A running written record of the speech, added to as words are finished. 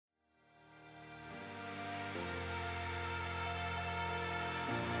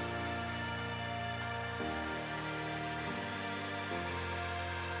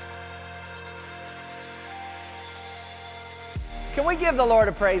Can we give the Lord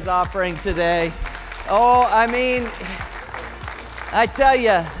a praise offering today? Oh, I mean, I tell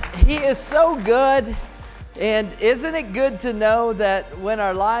you, He is so good. And isn't it good to know that when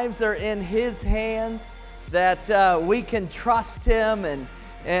our lives are in His hands, that we can trust Him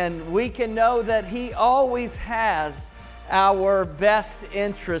and we can know that He always has our best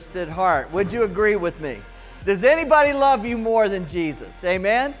interest at heart. Would you agree with me? Does anybody love you more than Jesus?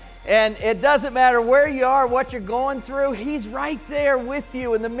 Amen? And it doesn't matter where you are, what you're going through, He's right there with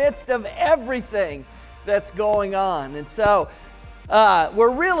you in the midst of everything that's going on. And so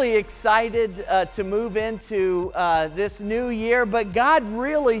we're really excited to move into this new year, but God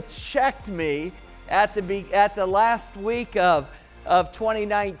really checked me at the last week of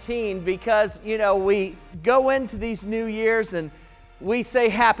 2019 because, you know, we go into these new years and we say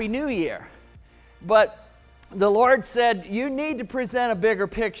Happy New Year. But the Lord said, you need to present a bigger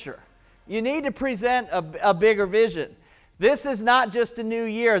picture. You need to present a bigger vision. This is not just a new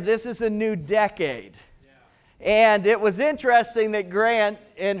year, this is a new decade. And it was interesting that Grant,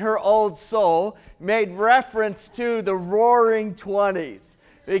 in her old soul, made reference to the Roaring '20s.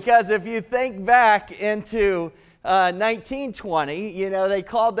 Because if you think back into 1920, you know, they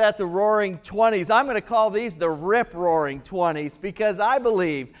called that the Roaring '20s. I'm going to call these the Rip-Roaring '20s because I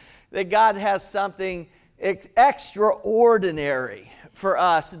believe that God has something extraordinary for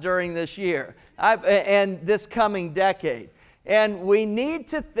us during this year and this coming decade. And we need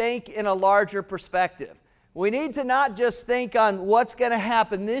to think in a larger perspective. We need to not just think on what's going to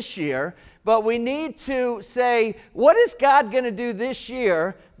happen this year, but we need to say, what is God going to do this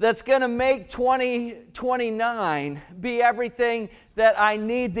year that's going to make 2029 be everything that I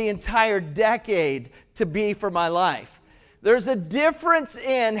need the entire decade to be for my life? There's a difference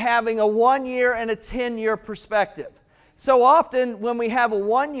in having a 1-year and a 10-year perspective. So often when we have a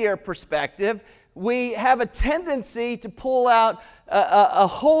 1-year perspective, we have a tendency to pull out a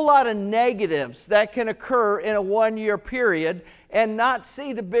whole lot of negatives that can occur in a 1-year period and not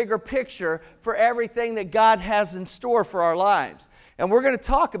see the bigger picture for everything that God has in store for our lives. And we're going to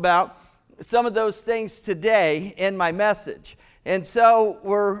talk about some of those things today in my message. And so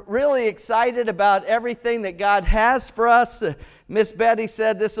we're really excited about everything that God has for us. Miss Betty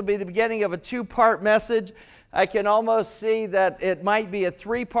said this will be the beginning of a 2-part message. I can almost see that it might be a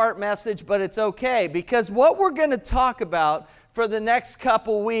 3-part message, but it's okay because what we're going to talk about for the next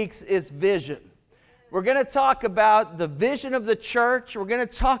couple weeks is vision. We're going to talk about the vision of the church. We're going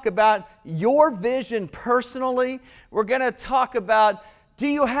to talk about your vision personally. We're going to talk about, do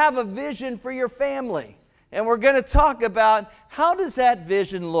you have a vision for your family? And we're going to talk about how does that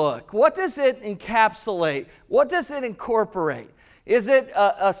vision look? What does it encapsulate? What does it incorporate? Is it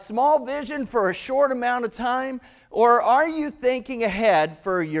a small vision for a short amount of time? Or are you thinking ahead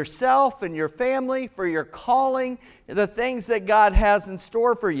for yourself and your family, for your calling, the things that God has in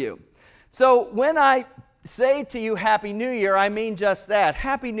store for you? So when I say to you Happy New Year, I mean just that,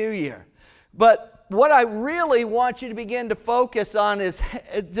 Happy New Year. But what I really want you to begin to focus on is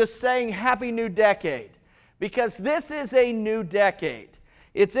just saying Happy New Decade. Because this is a new decade.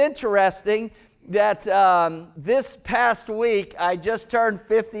 It's interesting that this past week I just turned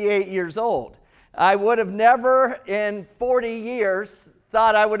 58 years old. I would have never in 40 years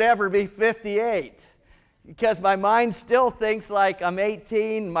thought I would ever be 58 because my mind still thinks like I'm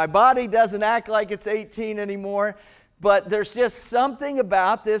 18. My body doesn't act like it's 18 anymore, but there's just something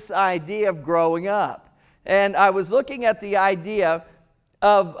about this idea of growing up. And I was looking at the idea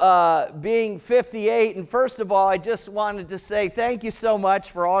of being 58, and first of all, I just wanted to say thank you so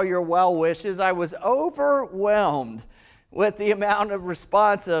much for all your well wishes. I was overwhelmed with the amount of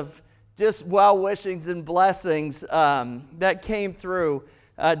response of just well wishings and blessings that came through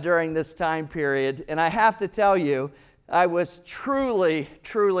during this time period. And I have to tell you, I was truly,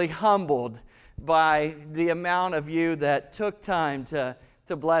 truly humbled by the amount of you that took time to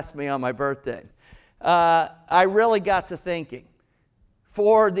bless me on my birthday. I really got to thinking.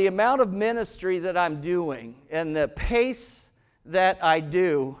 For the amount of ministry that I'm doing and the pace that I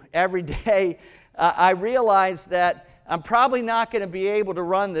do every day, I realize that I'm probably not going to be able to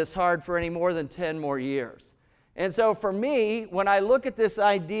run this hard for any more than 10 more years. And so for me, when I look at this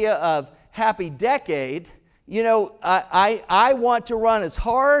idea of happy decade, you know, I want to run as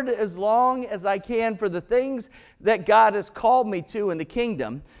hard, as long as I can for the things that God has called me to in the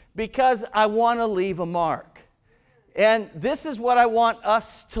kingdom because I want to leave a mark. And this is what I want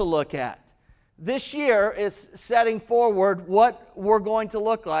us to look at. This year is setting forward what we're going to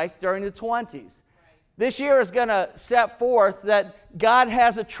look like during the 20s. This year is going to set forth that God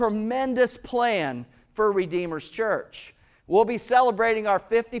has a tremendous plan for Redeemer's Church. We'll be celebrating our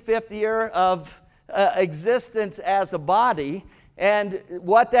 55th year of existence as a body, And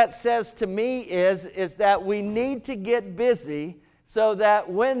what that says to me is that we need to get busy so that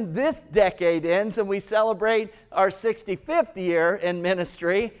when this decade ends and we celebrate our 65th year in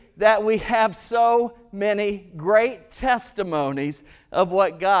ministry, that we have so many great testimonies of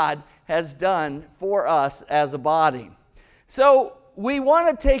what God has done for us as a body. So we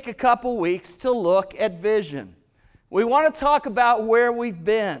want to take a couple weeks to look at vision. We want to talk about where we've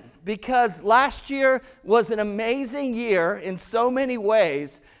been, because last year was an amazing year in so many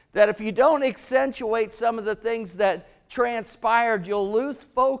ways that if you don't accentuate some of the things that transpired, you'll lose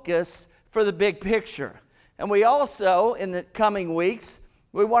focus for the big picture. And we also, in the coming weeks,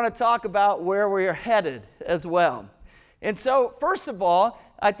 we want to talk about where we are headed as well. And so, first of all,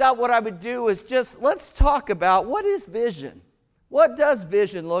 I thought what I would do is let's talk about what is vision. What does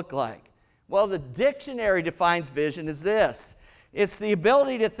vision look like? Well, the dictionary defines vision as this. It's the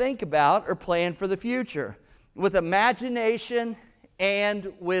ability to think about or plan for the future with imagination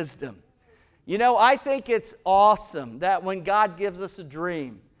and wisdom. You know, I think it's awesome that when God gives us a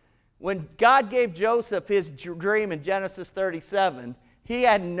dream, when God gave Joseph his dream in Genesis 37, he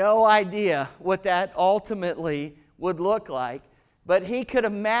had no idea what that ultimately would look like, but he could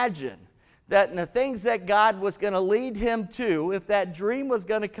imagine that the things that God was going to lead him to, if that dream was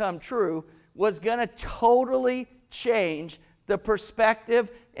going to come true, was going to totally change the perspective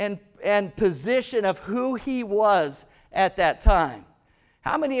and position of who he was at that time.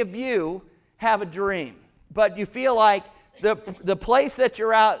 How many of you have a dream, but you feel like the place that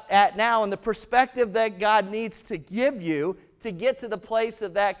you're out at now and the perspective that God needs to give you to get to the place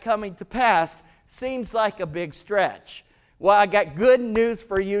of that coming to pass seems like a big stretch? Well, I got good news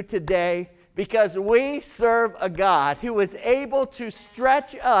for you today, because we serve a God who is able to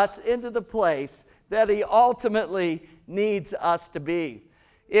stretch us into the place that he ultimately needs us to be.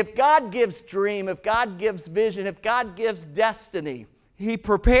 If God gives dream, if God gives vision, if God gives destiny, he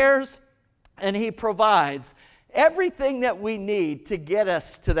prepares and he provides everything that we need to get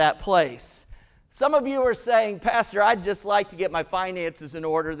us to that place. Some of you are saying, Pastor, I'd just like to get my finances in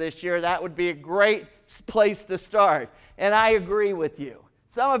order this year. That would be a great place to start. And I agree with you.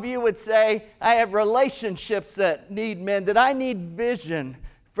 Some of you would say, I have relationships that need mended. I need vision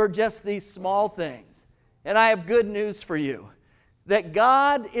for just these small things. And I have good news for you, that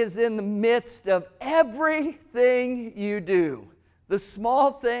God is in the midst of everything you do, the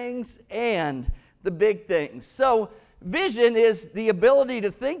small things and the big things. So vision is the ability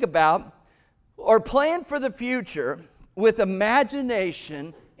to think about or plan for the future with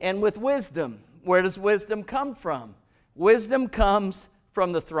imagination and with wisdom. Where does wisdom come from? Wisdom comes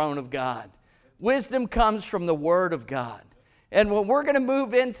from the throne of God. Wisdom comes from the Word of God. And when we're going to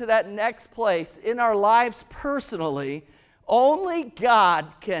move into that next place in our lives personally, only God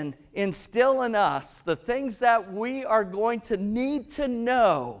can instill in us the things that we are going to need to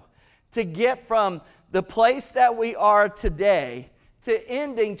know to get from the place that we are today to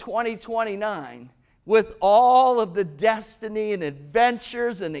ending 2029 with all of the destiny and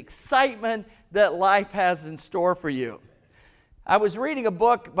adventures and excitement that life has in store for you. I was reading a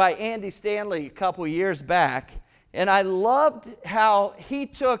book by Andy Stanley a couple years back, and I loved how he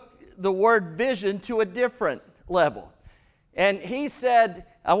took the word vision to a different level. And he said,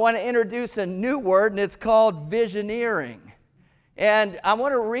 I want to introduce a new word, and it's called visioneering. And I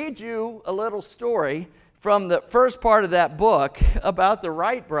want to read you a little story from the first part of that book about the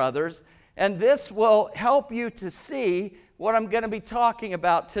Wright brothers, and this will help you to see what I'm going to be talking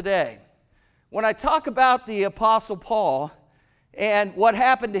about today. When I talk about the Apostle Paul and what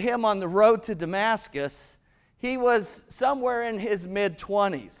happened to him on the road to Damascus, he was somewhere in his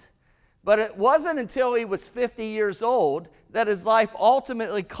mid-20s. But it wasn't until he was 50 years old that his life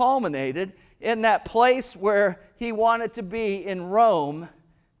ultimately culminated in that place where he wanted to be in Rome,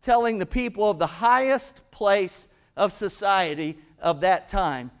 telling the people of the highest place of society of that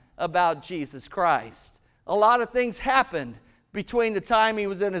time about Jesus Christ. A lot of things happened between the time he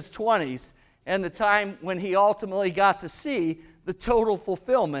was in his 20s and the time when he ultimately got to see the total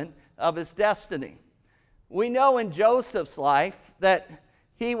fulfillment of his destiny. We know in Joseph's life that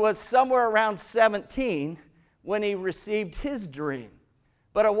he was somewhere around 17 when he received his dream.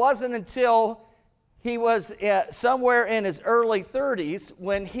 But it wasn't until he was somewhere in his early 30s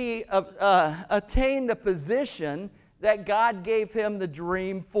when he attained the position that God gave him the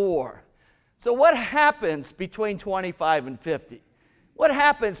dream for. So what happens between 25 and 50? What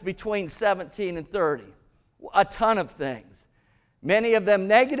happens between 17 and 30? A ton of things. Many of them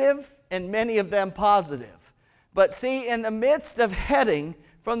negative and many of them positive. But see, in the midst of heading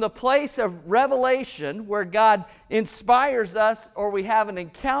from the place of revelation where God inspires us or we have an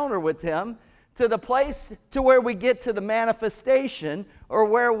encounter with Him to the place to where we get to the manifestation, or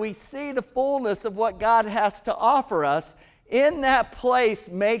where we see the fullness of what God has to offer us, in that place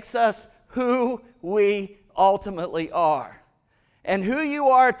makes us who we ultimately are. And who you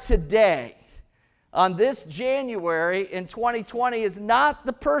are today, on this January in 2020, is not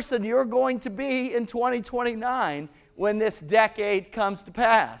the person you're going to be in 2029 when this decade comes to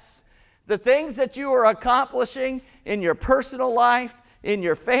pass. The things that you are accomplishing in your personal life, in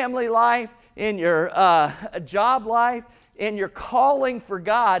your family life, in your job life, in your calling for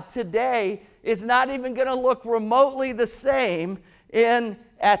God today is not even going to look remotely the same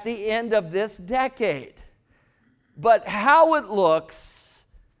at the end of this decade. But how it looks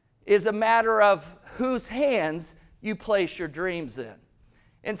is a matter of whose hands you place your dreams in.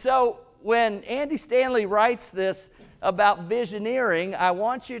 And so when Andy Stanley writes this about visioneering, I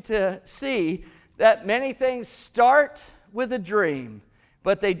want you to see that many things start with a dream,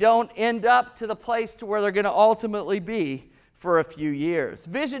 but they don't end up to the place to where they're going to ultimately be for a few years.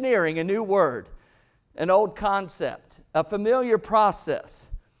 Visioneering, a new word, an old concept, a familiar process,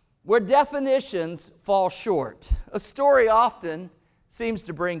 where definitions fall short. A story often seems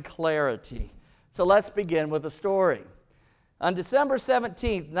to bring clarity. So let's begin with a story. On December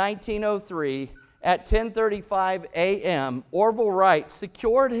 17th, 1903, at 10:35 a.m., Orville Wright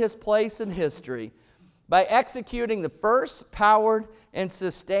secured his place in history by executing the first powered and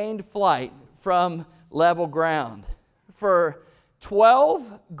sustained flight from level ground. For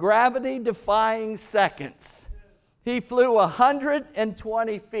 12 gravity-defying seconds, he flew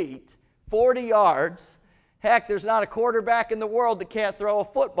 120 feet, 40 yards. Heck, there's not a quarterback in the world that can't throw a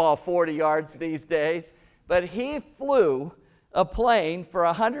football 40 yards these days. But he flew a plane for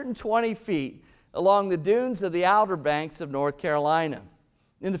 120 feet along the dunes of the Outer Banks of North Carolina.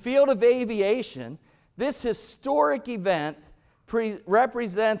 In the field of aviation, this historic event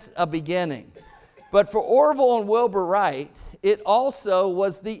represents a beginning. But for Orville and Wilbur Wright, it also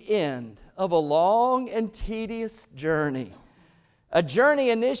was the end of a long and tedious journey. A journey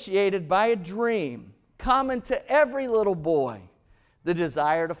initiated by a dream common to every little boy, the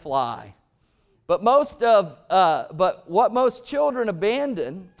desire to fly. But what most children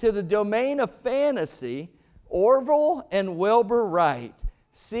abandon to the domain of fantasy, Orville and Wilbur Wright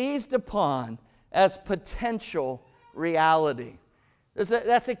seized upon as potential reality.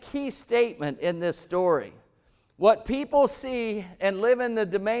 That's a key statement in this story. What people see and live in the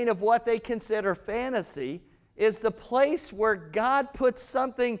domain of what they consider fantasy is the place where God puts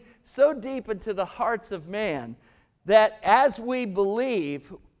something so deep into the hearts of man that as we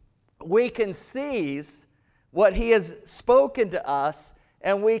believe, we can seize what He has spoken to us,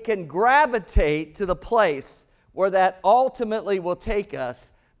 and we can gravitate to the place where that ultimately will take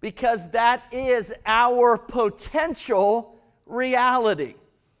us, because that is our potential reality.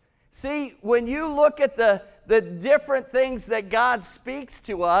 See, when you look at the different things that God speaks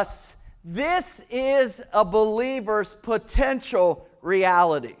to us, this is a believer's potential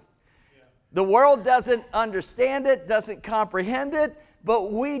reality. The world doesn't understand it, doesn't comprehend it,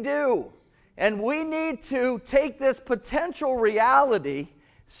 but we do. And we need to take this potential reality,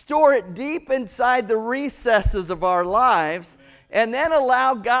 store it deep inside the recesses of our lives, and then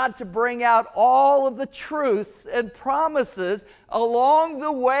allow God to bring out all of the truths and promises along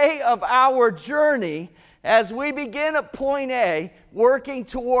the way of our journey as we begin at point A, working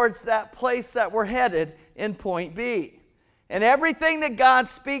towards that place that we're headed in point B. And everything that God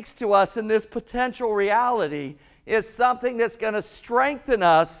speaks to us in this potential reality is something that's going to strengthen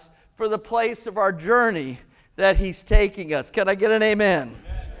us for the place of our journey that He's taking us. Can I get an amen?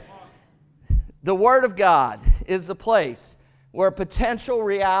 The Word of God is the place where potential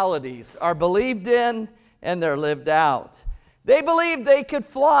realities are believed in and they're lived out. They believed they could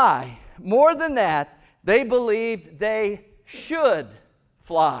fly. More than that, they believed they should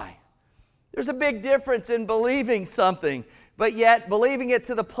fly. There's a big difference in believing something, but yet believing it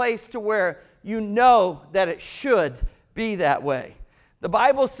to the place to where you know that it should be that way. The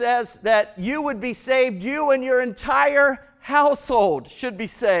Bible says that you would be saved, you and your entire household should be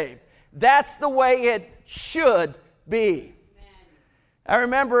saved. That's the way it should be. I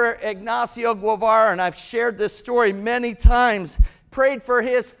remember Ignacio Guevara, and I've shared this story many times, prayed for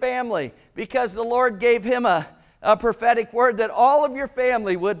his family because the Lord gave him a prophetic word that all of your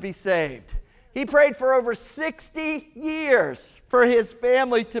family would be saved. He prayed for over 60 years for his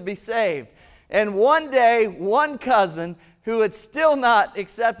family to be saved. And one day, one cousin who had still not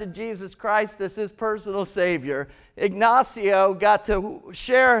accepted Jesus Christ as his personal Savior, Ignacio got to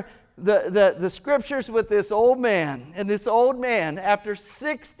share the scriptures with this old man. And this old man, after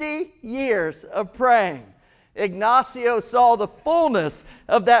 60 years of praying, Ignacio saw the fullness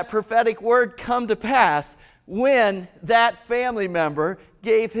of that prophetic word come to pass when that family member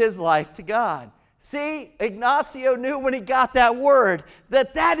gave his life to God. See, Ignacio knew when he got that word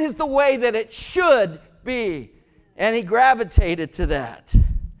that that is the way that it should be, and he gravitated to that.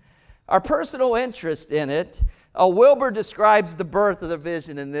 Our personal interest in it, Wilbur describes the birth of the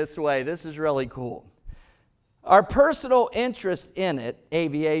vision in this way. This is really cool. Our personal interest in it,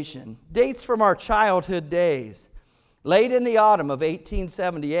 aviation, dates from our childhood days. Late in the autumn of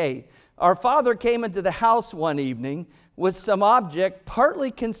 1878, our father came into the house one evening with some object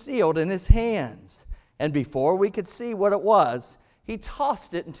partly concealed in his hands. And before we could see what it was, he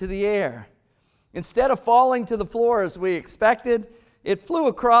tossed it into the air. Instead of falling to the floor as we expected, it flew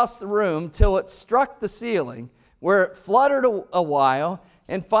across the room till it struck the ceiling, where it fluttered a while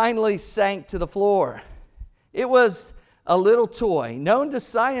and finally sank to the floor. It was a little toy known to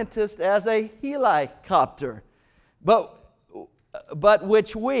scientists as a helicopter, but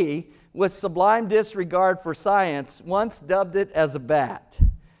which we, with sublime disregard for science, once dubbed it as a bat.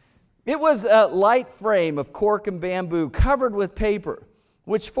 It was a light frame of cork and bamboo covered with paper,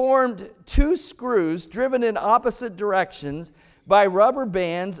 which formed two screws driven in opposite directions by rubber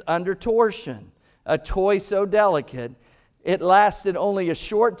bands under torsion. A toy so delicate, it lasted only a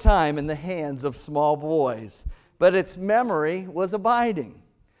short time in the hands of small boys, but its memory was abiding.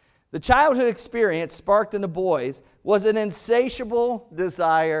 The childhood experience sparked in the boys was an insatiable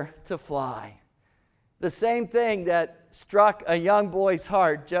desire to fly. The same thing that struck a young boy's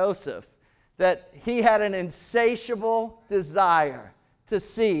heart, Joseph, that he had an insatiable desire to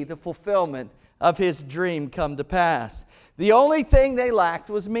see the fulfillment of his dream come to pass. The only thing they lacked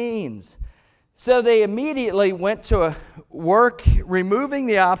was means. So they immediately went to work removing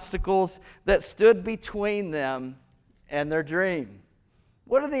the obstacles that stood between them and their dream.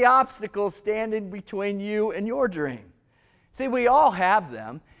 What are the obstacles standing between you and your dream? See, we all have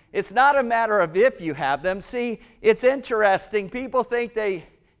them. It's not a matter of if you have them. See, it's interesting. People think they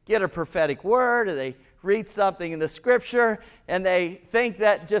get a prophetic word or they read something in the scripture and they think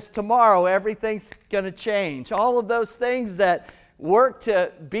that just tomorrow everything's going to change. All of those things that work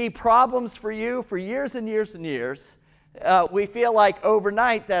to be problems for you for years and years and years, we feel like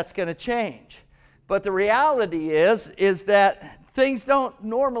overnight that's going to change. But the reality is that things don't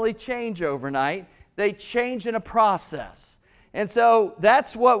normally change overnight. They change in a process. And so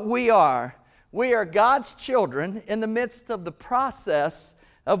that's what we are. We are God's children in the midst of the process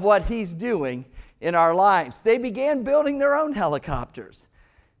of what He's doing in our lives. They began building their own helicopters.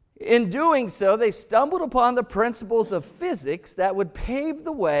 In doing so, they stumbled upon the principles of physics that would pave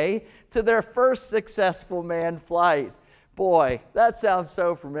the way to their first successful manned flight. Boy, that sounds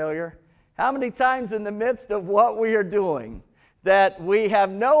so familiar. How many times in the midst of what we are doing that we have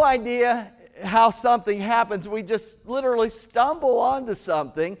no idea how something happens, we just literally stumble onto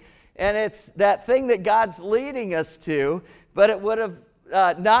something, and it's that thing that God's leading us to, but it would have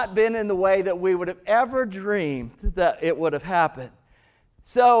not been in the way that we would have ever dreamed that it would have happened.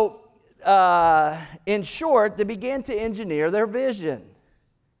 So, in short, they began to engineer their vision.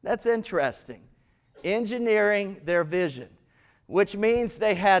 That's interesting. Engineering their vision, which means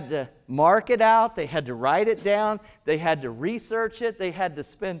they had to mark it out, they had to write it down, they had to research it, they had to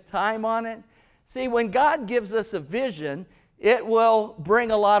spend time on it. See, when God gives us a vision, it will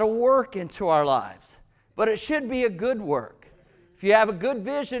bring a lot of work into our lives, but it should be a good work. If you have a good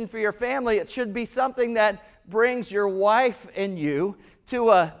vision for your family, it should be something that brings your wife and you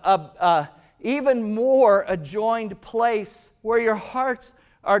to a even more adjoined place where your hearts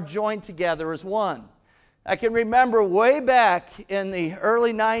are joined together as one. I can remember way back in the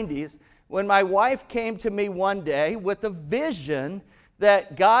early 90s when my wife came to me one day with a vision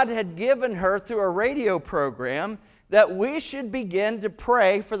that God had given her through a radio program that we should begin to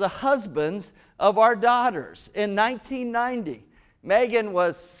pray for the husbands of our daughters. In 1990, Megan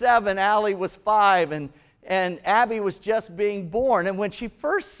was 7, Allie was 5, and Abby was just being born. And when she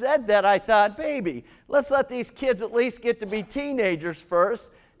first said that, I thought, baby, let's let these kids at least get to be teenagers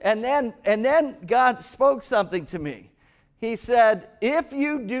first. And then God spoke something to me. He said, if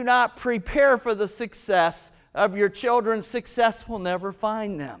you do not prepare for the success of your children, success will never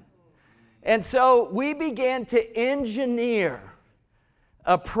find them. And so we began to engineer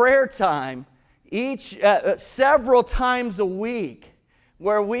a prayer time several times a week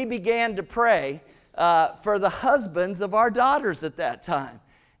where we began to pray for the husbands of our daughters at that time.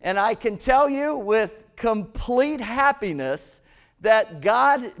 And I can tell you with complete happiness that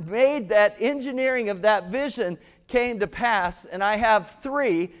God made that engineering of that vision came to pass, and I have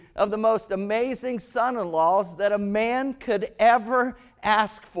 3 of the most amazing son-in-laws that a man could ever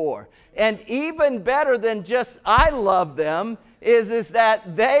ask for. And even better than just I love them is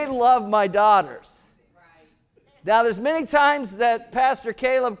that they love my daughters. Now, there's many times that Pastor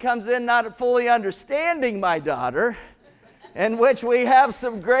Caleb comes in not fully understanding my daughter, in which we have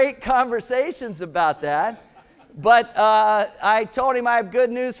some great conversations about that. But I told him I have good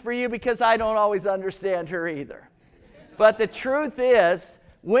news for you because I don't always understand her either. But the truth is,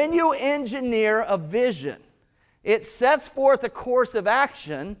 when you engineer a vision, it sets forth a course of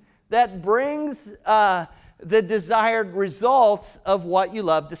action that brings the desired results of what you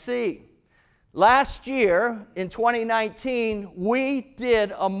love to see. Last year, in 2019, we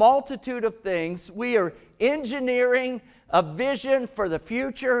did a multitude of things. We are engineering a vision for the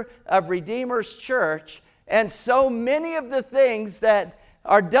future of Redeemer's Church, and so many of the things that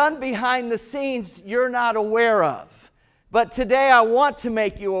are done behind the scenes you're not aware of. But today I want to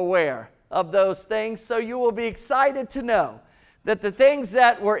make you aware of those things, so you will be excited to know that the things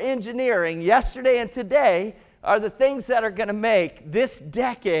that we're engineering yesterday and today are the things that are going to make this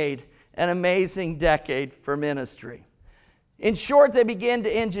decade an amazing decade for ministry. In short, they began to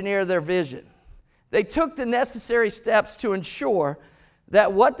engineer their vision. They took the necessary steps to ensure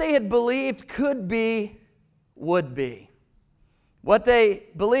that what they had believed could be, would be. What they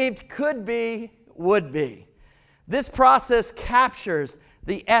believed could be, would be. This process captures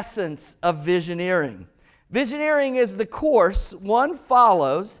the essence of visioneering. Visioneering is the course one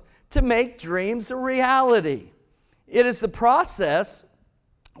follows to make dreams a reality. It is the process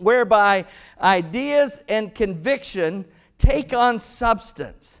whereby ideas and conviction take on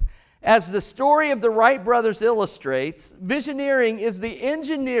substance. As the story of the Wright brothers illustrates, visioneering is the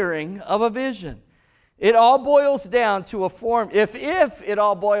engineering of a vision. It all boils down to a form. If it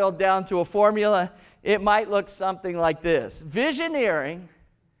all boiled down to a formula, it might look something like this. Visioneering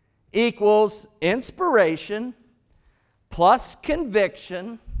equals inspiration plus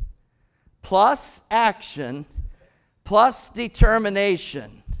conviction plus action plus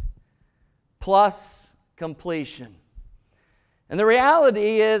determination plus completion. And the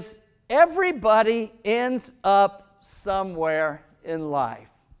reality is, everybody ends up somewhere in life.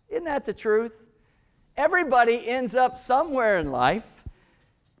 Isn't that the truth? Everybody ends up somewhere in life,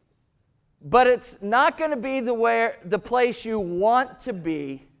 but it's not going to be the place you want to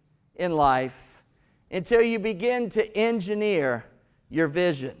be in life until you begin to engineer your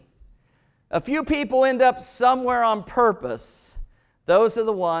vision. A few people end up somewhere on purpose. Those are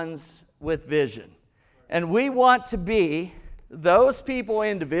the ones with vision. And we want to be those people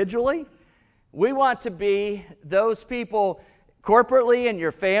individually. We want to be those people corporately in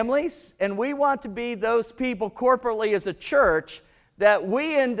your families. And we want to be those people corporately as a church, that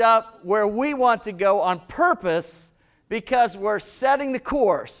we end up where we want to go on purpose because we're setting the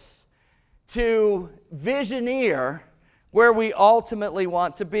course to visioneer where we ultimately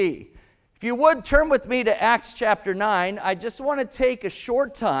want to be. If you would, turn with me to Acts chapter 9. I just want to take a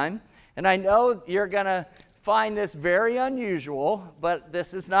short time, and I know you're going to find this very unusual, but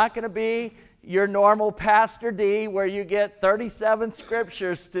this is not going to be your normal Pastor D where you get 37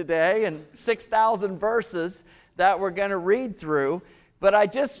 scriptures today and 6,000 verses that we're going to read through. But I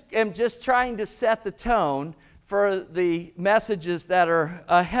am just trying to set the tone for the messages that are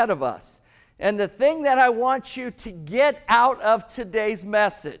ahead of us. And the thing that I want you to get out of today's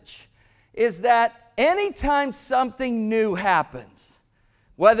message is that anytime something new happens,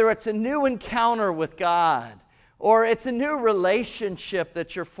 whether it's a new encounter with God, or it's a new relationship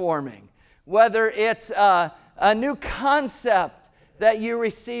that you're forming, whether it's a new concept that you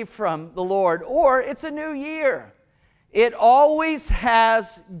receive from the Lord, or it's a new year, it always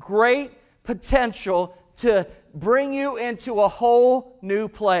has great potential to bring you into a whole new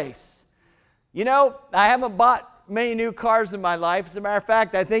place. You know, I haven't bought many new cars in my life. As a matter of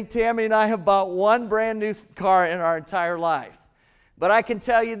fact, I think Tammy and I have bought one brand new car in our entire life. But I can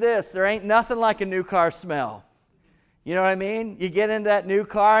tell you this, there ain't nothing like a new car smell. You know what I mean? You get into that new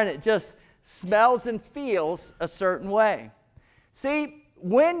car and it just smells and feels a certain way. See,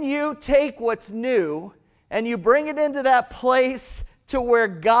 when you take what's new and you bring it into that place to where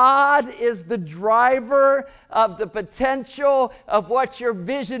God is the driver of the potential of what you're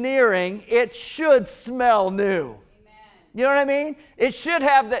visioneering, it should smell new. Amen. You know what I mean? It should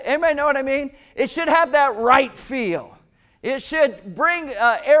have anybody know what I mean? It should have that right feel. It should bring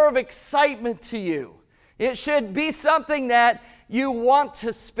an air of excitement to you. It should be something that you want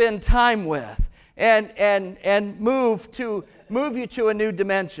to spend time with and move you to a new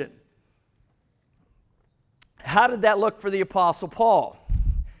dimension. How did that look for the Apostle Paul?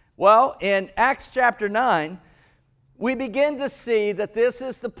 Well, in Acts chapter 9, we begin to see that this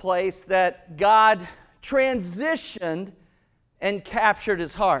is the place that God transitioned and captured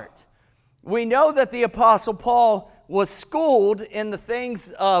his heart. We know that the Apostle Paul was schooled in the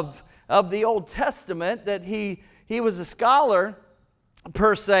things of the Old Testament, that he was a scholar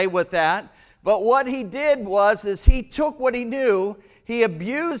per se with that. But what he did is he took what he knew, he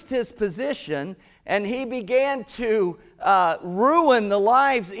abused his position, and he began to ruin the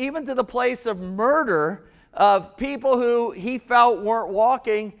lives, even to the place of murder, of people who he felt weren't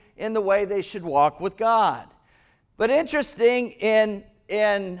walking in the way they should walk with God. But interesting,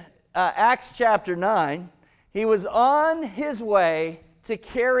 in Acts chapter 9, he was on his way to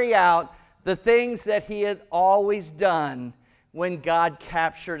carry out the things that he had always done when God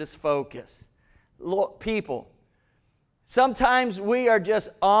captured his focus. People, sometimes we are just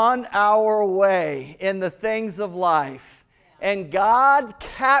on our way in the things of life, and God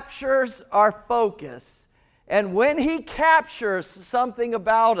captures our focus. And when he captures something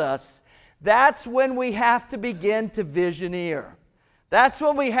about us, that's when we have to begin to visioneer. That's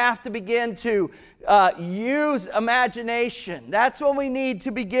when we have to begin to use imagination. That's when we need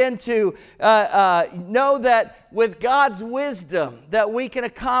to begin to know that with God's wisdom that we can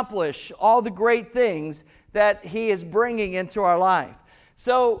accomplish all the great things that he is bringing into our life.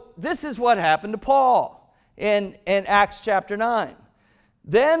 So this is what happened to Paul in Acts chapter 9.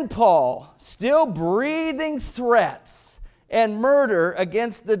 Then Paul, still breathing threats and murder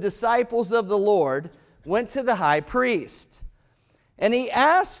against the disciples of the Lord, went to the high priest. And he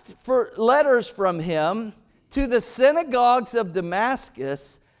asked for letters from him to the synagogues of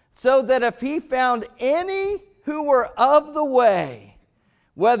Damascus, so that if he found any who were of the way,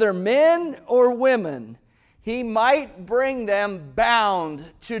 whether men or women, he might bring them bound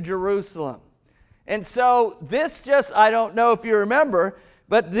to Jerusalem. And so this just, I don't know if you remember,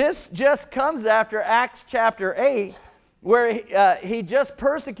 but this just comes after Acts chapter 8, where he just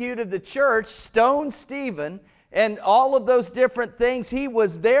persecuted the church, stoned Stephen, and all of those different things. He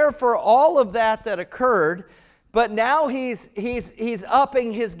was there for all of that occurred, but now he's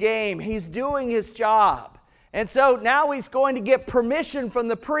upping his game. He's doing his job. And so now he's going to get permission from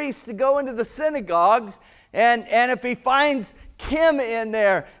the priests to go into the synagogues, and if he finds Kim in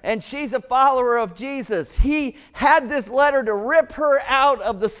there and she's a follower of Jesus, he had this letter to rip her out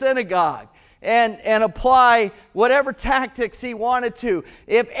of the synagogue and apply whatever tactics he wanted to.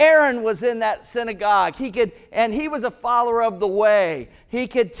 If Aaron was in that synagogue, he could, and he was a follower of the way, he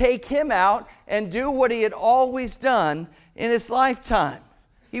could take him out and do what he had always done in his lifetime.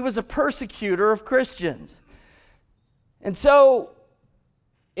 He was a persecutor of Christians. And so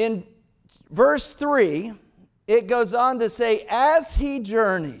in verse 3, it goes on to say, as he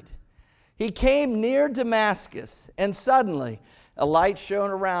journeyed, he came near Damascus, and suddenly a light shone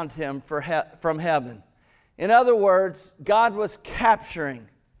around him from heaven. In other words, God was capturing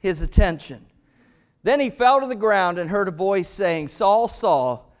his attention. Then he fell to the ground and heard a voice saying, Saul,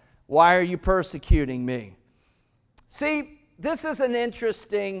 Saul, why are you persecuting me? See, this is an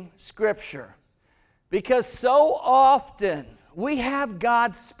interesting scripture, because so often we have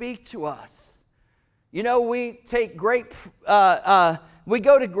God speak to us. You know, we go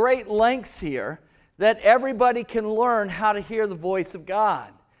to great lengths here that everybody can learn how to hear the voice of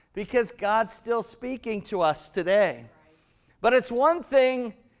God, because God's still speaking to us today. But it's one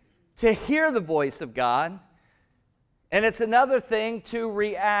thing to hear the voice of God, and it's another thing to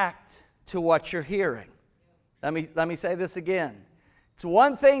react to what you're hearing. Let me say this again. It's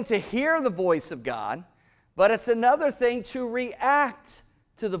one thing to hear the voice of God, but it's another thing to react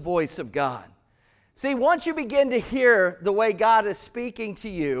to the voice of God. See, once you begin to hear the way God is speaking to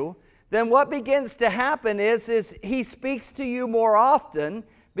you, then what begins to happen is he speaks to you more often,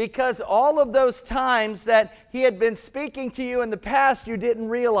 because all of those times that he had been speaking to you in the past, you didn't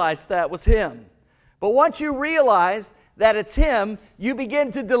realize that was him. But once you realize that it's him, you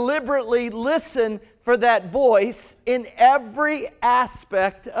begin to deliberately listen for that voice in every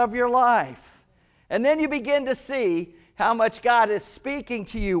aspect of your life. And then you begin to see how much God is speaking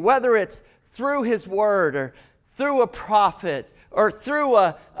to you, whether it's through his word or through a prophet, or through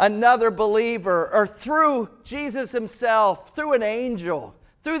another believer, or through Jesus himself, through an angel,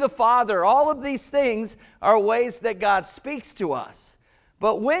 through the Father. All of these things are ways that God speaks to us.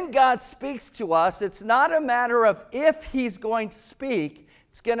 But when God speaks to us, it's not a matter of if he's going to speak,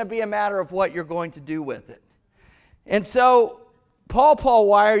 it's going to be a matter of what you're going to do with it. And so, Paul,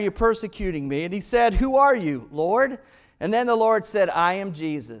 why are you persecuting me? And he said, who are you, Lord? And then the Lord said, I am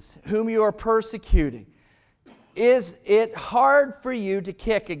Jesus, whom you are persecuting. Is it hard for you to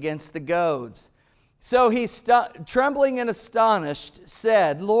kick against the goads? So he, trembling and astonished,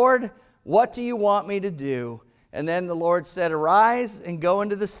 said, Lord, what do you want me to do? And then the Lord said, arise and go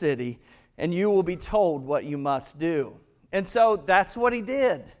into the city, and you will be told what you must do. And so that's what he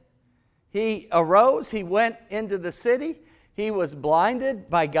did. He arose, he went into the city, he was blinded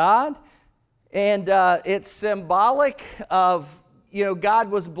by God, and it's symbolic of, God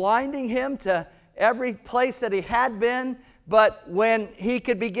was blinding him to every place that he had been, but when he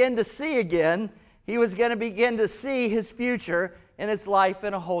could begin to see again, he was going to begin to see his future and his life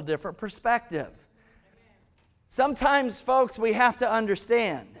in a whole different perspective. Sometimes, folks, we have to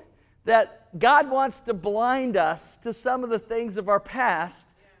understand that God wants to blind us to some of the things of our past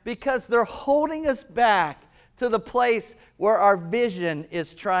because they're holding us back to the place where our vision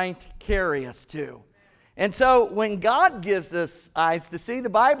is trying to carry us to. And so when God gives us eyes to see, the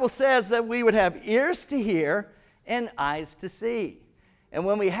Bible says that we would have ears to hear and eyes to see. And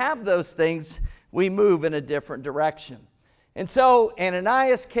when we have those things, we move in a different direction. And so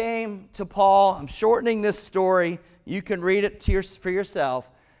Ananias came to Paul. I'm shortening this story. You can read it for yourself.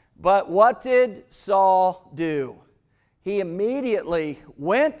 But what did Saul do? He immediately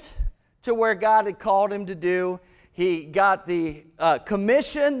went to where God had called him to do. He got the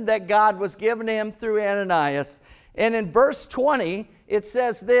commission that God was giving him through Ananias. And in verse 20, it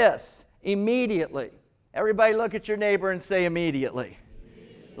says this, immediately. Everybody look at your neighbor and say immediately.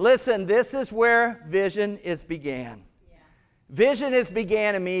 Listen, this is where vision is began. Vision is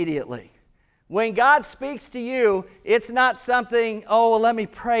began immediately. When God speaks to you, it's not something, let me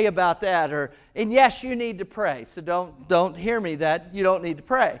pray about that. And yes, you need to pray. So don't hear me that you don't need to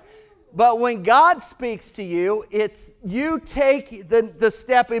pray. But when God speaks to you, it's you take the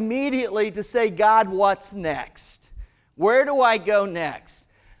step immediately to say, God, what's next? Where do I go next?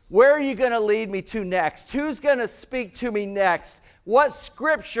 Where are you going to lead me to next? Who's going to speak to me next? What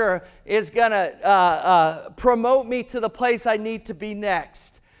scripture is going to promote me to the place I need to be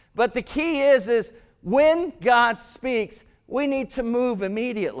next? But the key is when God speaks, we need to move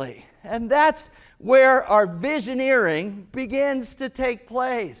immediately. And that's where our visioneering begins to take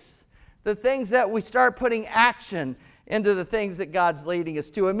place. The things that we start putting action into the things that God's leading us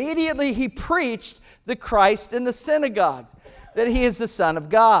to. Immediately he preached the Christ in the synagogues, that he is the Son of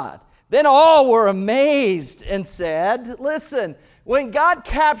God. Then all were amazed and said, listen, when God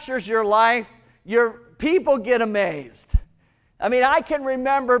captures your life, your people get amazed. I mean, I can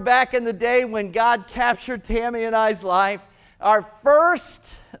remember back in the day when God captured Tammy and I's life, our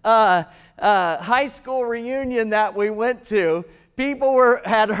first high school reunion that we went to, people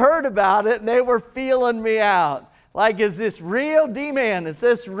had heard about it and they were feeling me out. Like, is this real? D-Man, is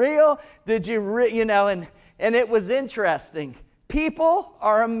this real? Did you, and it was interesting. People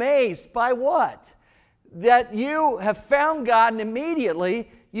are amazed by what? That you have found God and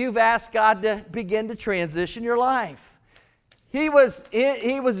immediately you've asked God to begin to transition your life. He was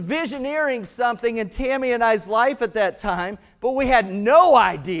visioneering something in Tammy and I's life at that time, but we had no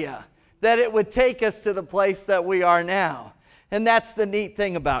idea that it would take us to the place that we are now. And that's the neat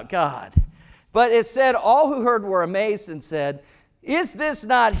thing about God. But it said, all who heard were amazed and said, is this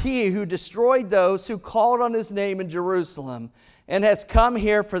not he who destroyed those who called on his name in Jerusalem and has come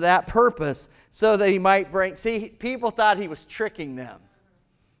here for that purpose so that he might bring... See, people thought he was tricking them,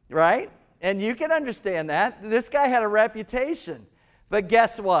 right? And you can understand that. This guy had a reputation. But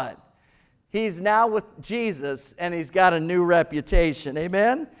guess what? He's now with Jesus and he's got a new reputation.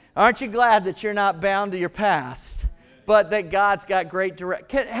 Amen? Aren't you glad that you're not bound to your past, but that God's got great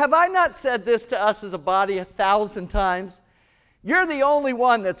direction? Have I not said this to us as a body 1,000 times? You're the only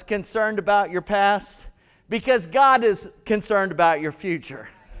one that's concerned about your past because God is concerned about your future.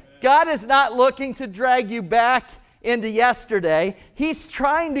 God is not looking to drag you back into yesterday. He's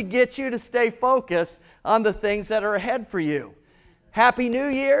trying to get you to stay focused on the things that are ahead for you. Happy New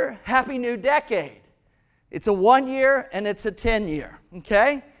Year, happy new decade. It's a 1 year and it's a 10-year,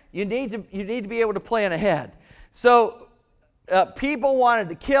 okay? You need to be able to plan ahead. So people wanted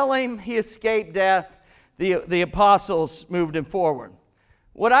to kill him. He escaped death. The apostles moved him forward.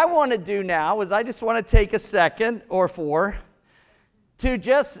 What I want to do now is I just want to take a second or four to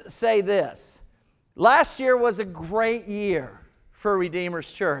just say this. Last year was a great year for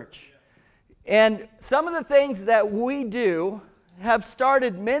Redeemer's Church. And some of the things that we do have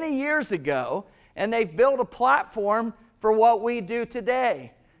started many years ago, and they've built a platform for what we do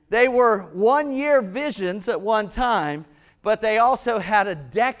today. They were 1 year visions at one time, but they also had a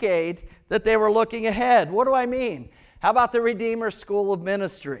decade that they were looking ahead. What do I mean? How about the Redeemer School of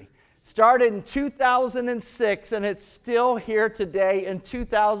Ministry? Started in 2006, and it's still here today in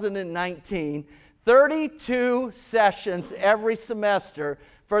 2019. 32 sessions every semester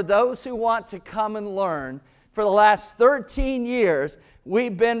for those who want to come and learn. For the last 13 years,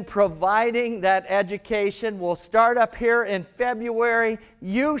 we've been providing that education. We'll start up here in February.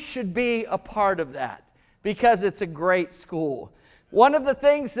 You should be a part of that. because it's a great school. One of the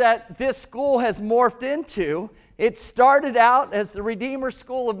things that this school has morphed into, it started out as the Redeemer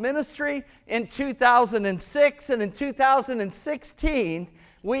School of Ministry in 2006, and in 2016,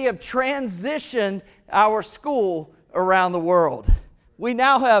 we have transitioned our school around the world. We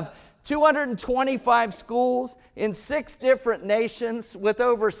now have 225 schools in 6 different nations with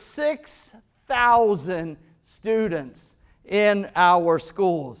over 6,000 students in our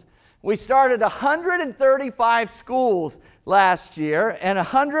schools. We started 135 schools last year, and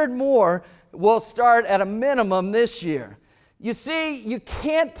 100 more will start at a minimum this year. You see, you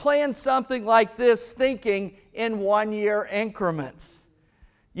can't plan something like this thinking in 1-year increments.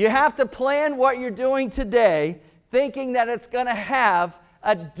 You have to plan what you're doing today thinking that it's going to have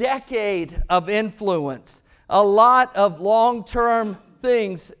a decade of influence. A lot of long-term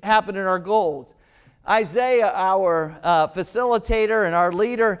things happen in our goals. Isaiah, our facilitator and our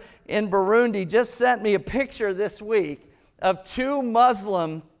leader in Burundi, just sent me a picture this week of 2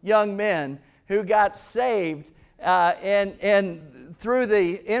 Muslim young men who got saved and through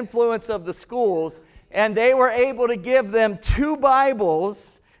the influence of the schools, and they were able to give them 2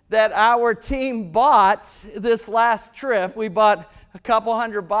 Bibles that our team bought this last trip. We bought a couple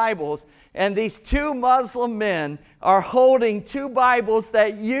hundred Bibles, and these 2 Muslim men are holding 2 Bibles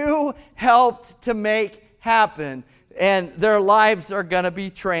that you helped to make happen, and their lives are going to be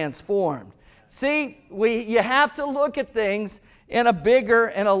transformed. See, you have to look at things in a bigger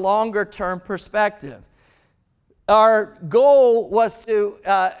and a longer term perspective. Our goal was to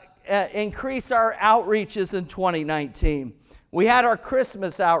increase our outreaches in 2019. We had our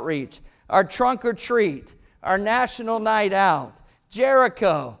Christmas outreach, our trunk or treat, our national night out,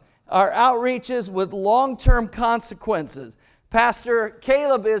 Jericho, our outreaches with long-term consequences. Pastor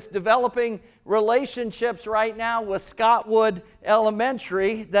Caleb is developing relationships right now with Scottwood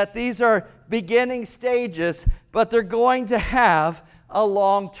Elementary, that these are beginning stages, but they're going to have a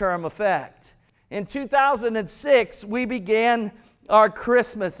long-term effect. In 2006, we began our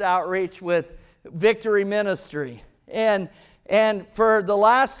Christmas outreach with Victory Ministry. And for the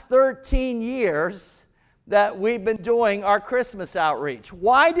last 13 years that we've been doing our Christmas outreach.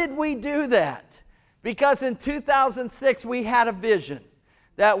 Why did we do that? Because in 2006, we had a vision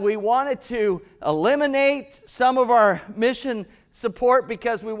that we wanted to eliminate some of our mission support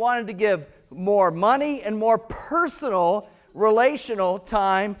because we wanted to give more money and more personal relational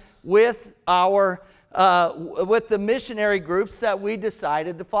time with with the missionary groups that we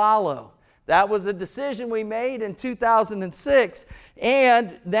decided to follow. That was a decision we made in 2006,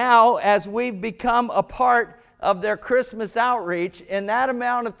 and now as we've become a part of their Christmas outreach, in that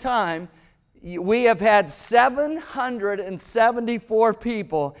amount of time, we have had 774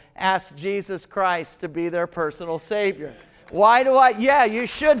 people ask Jesus Christ to be their personal Savior. Why do yeah, you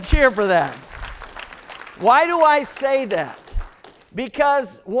should cheer for that. Why do I say that?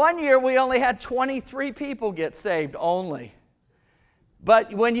 Because one year we only had 23 people get saved only.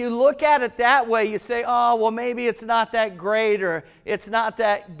 But when you look at it that way, you say, oh, well, maybe it's not that great or it's not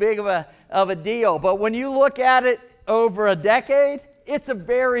that big of a deal. But when you look at it over a decade, it's a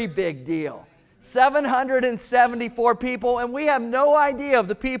very big deal. 774 people, and we have no idea of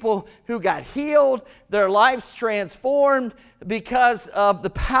the people who got healed, their lives transformed because of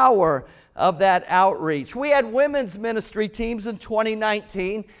the power of that outreach. We had women's ministry teams in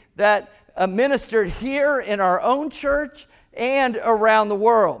 2019 that ministered here in our own church and around the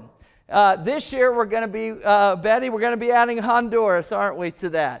world. This year we're going to be, Betty, we're going to be adding Honduras, aren't we, to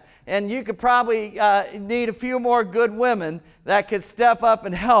that? And you could probably need a few more good women that could step up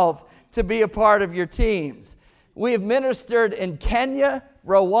and help to be a part of your teams. We have ministered in Kenya,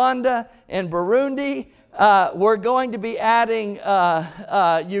 Rwanda, and Burundi. We're going to be adding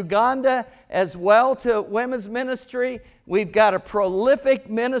Uganda as well to women's ministry. We've got a prolific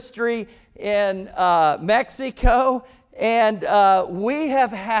ministry in Mexico. And we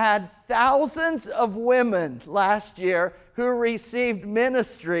have had thousands of women last year who received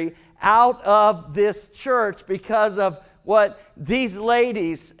ministry out of this church because of what these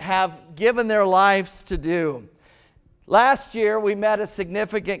ladies have given their lives to do. Last year, we met a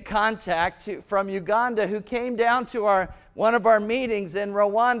significant contact from Uganda who came down to one of our meetings in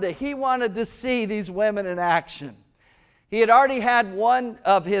Rwanda. He wanted to see these women in action. He had already had one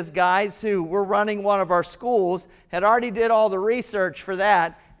of his guys who were running one of our schools, had already did all the research for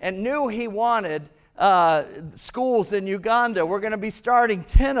that, and knew he wanted schools in Uganda. We're going to be starting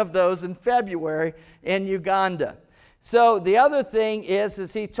 10 of those in February in Uganda. So the other thing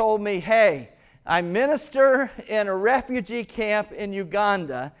is he told me, hey, I minister in a refugee camp in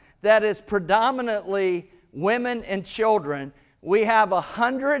Uganda that is predominantly women and children, We have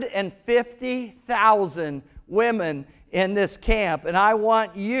 150,000 women in this camp, and I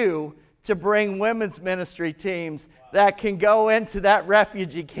want you to bring women's ministry teams that can go into that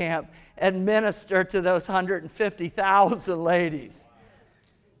refugee camp and minister to those 150,000 ladies.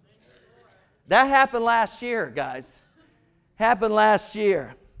 That happened last year, guys. Happened last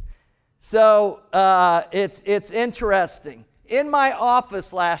year. So it's interesting. In my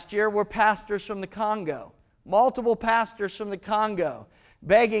office last year were pastors from the Congo, multiple pastors from the Congo,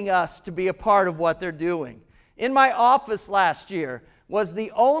 begging us to be a part of what they're doing. In my office last year was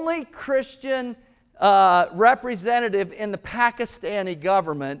the only Christian representative in the Pakistani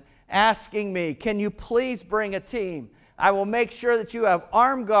government asking me, can you please bring a team? I will make sure that you have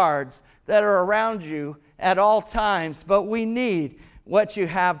armed guards that are around you at all times, but we need what you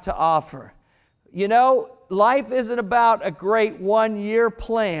have to offer. You know, life isn't about a great one-year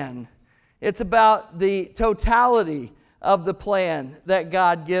plan. It's about the totality of the plan that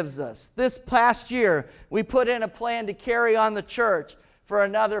God gives us. This past year, we put in a plan to carry on the church for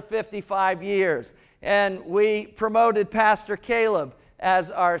another 55 years. And we promoted Pastor Caleb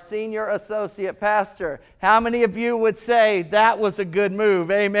as our senior associate pastor. How many of you would say that was a good move?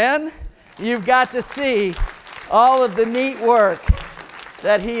 Amen? You've got to see all of the neat work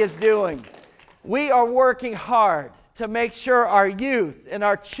that he is doing. We are working hard to make sure our youth and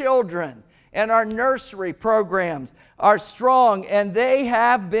our children and our nursery programs are strong, and they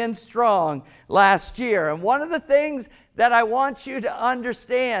have been strong last year. And one of the things that I want you to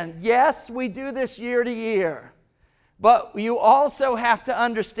understand, yes, we do this year to year, but you also have to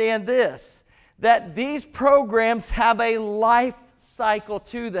understand this, that these programs have a life cycle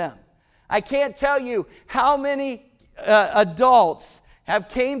to them. I can't tell you how many adults have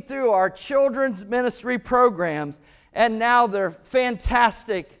came through our children's ministry programs, and now they're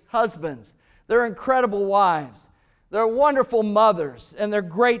fantastic husbands. They're incredible wives. They're wonderful mothers, and they're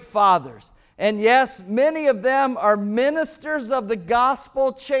great fathers. And yes, many of them are ministers of the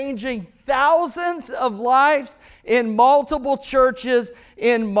gospel, changing thousands of lives in multiple churches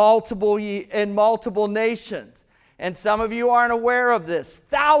in multiple nations. And some of you aren't aware of this.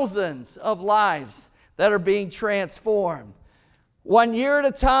 Thousands of lives that are being transformed. 1 year at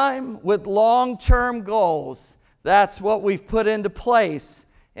a time with long-term goals. That's what we've put into place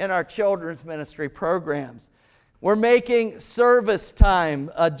in our children's ministry programs. We're making service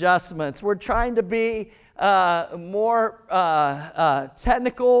time adjustments. We're trying to be more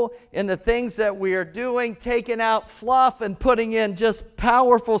technical in the things that we are doing, taking out fluff and putting in just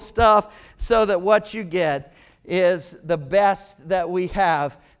powerful stuff so that what you get is the best that we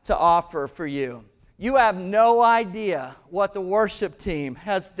have to offer for you. You have no idea what the worship team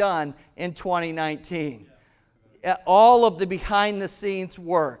has done in 2019. All of the behind-the-scenes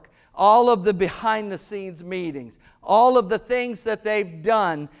work, all of the behind-the-scenes meetings, all of the things that they've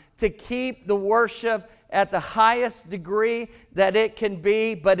done to keep the worship at the highest degree that it can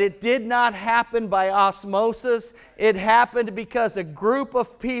be, but it did not happen by osmosis. It happened because a group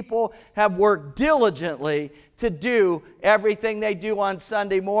of people have worked diligently to do everything they do on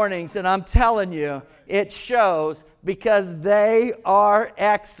Sunday mornings, and I'm telling you, it shows because they are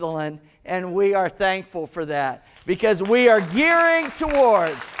excellent, and we are thankful for that because we are gearing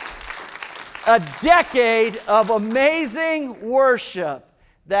towards a decade of amazing worship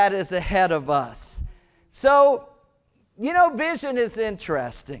that is ahead of us. So, you know, vision is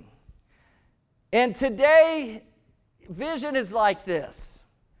interesting. And today, vision is like this.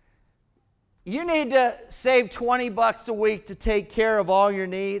 You need to save $20 a week to take care of all your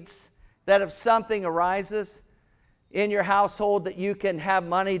needs, that if something arises in your household that you can have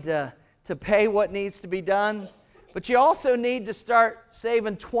money to pay what needs to be done. But you also need to start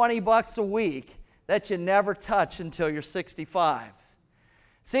saving $20 a week that you never touch until you're 65.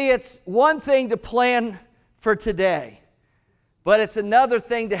 See, it's one thing to plan for today, but it's another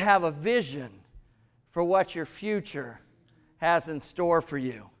thing to have a vision for what your future has in store for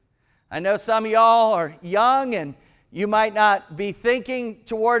you. I know some of y'all are young and you might not be thinking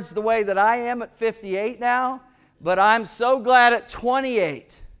towards the way that I am at 58 now, but I'm so glad at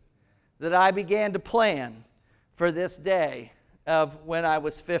 28 that I began to plan for this day of when I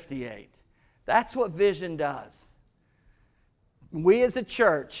was 58. That's what vision does. We as a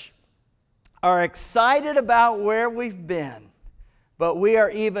church are excited about where we've been, but we are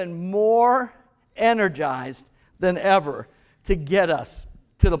even more energized than ever to get us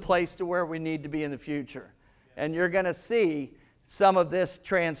to the place to where we need to be in the future. And you're going to see some of this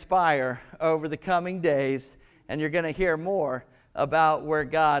transpire over the coming days, and you're going to hear more about where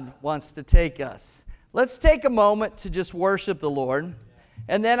God wants to take us. Let's take a moment to just worship the Lord.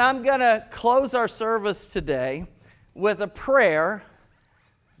 And then I'm going to close our service today with a prayer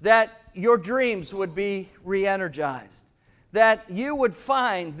that your dreams would be re-energized, that you would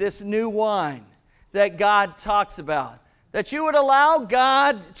find this new wine that God talks about, that you would allow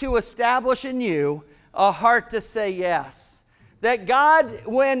God to establish in you a heart to say yes, that God,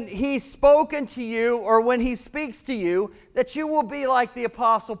 when He's spoken to you or when He speaks to you, that you will be like the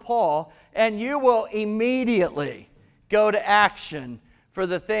Apostle Paul and you will immediately go to action for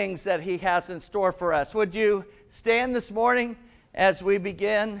the things that He has in store for us. Would you stand this morning as we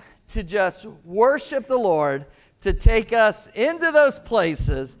begin to just worship the Lord, to take us into those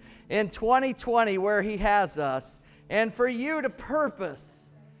places in 2020 where He has us, and for you to purpose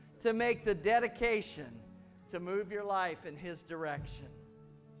to make the dedication to move your life in His direction.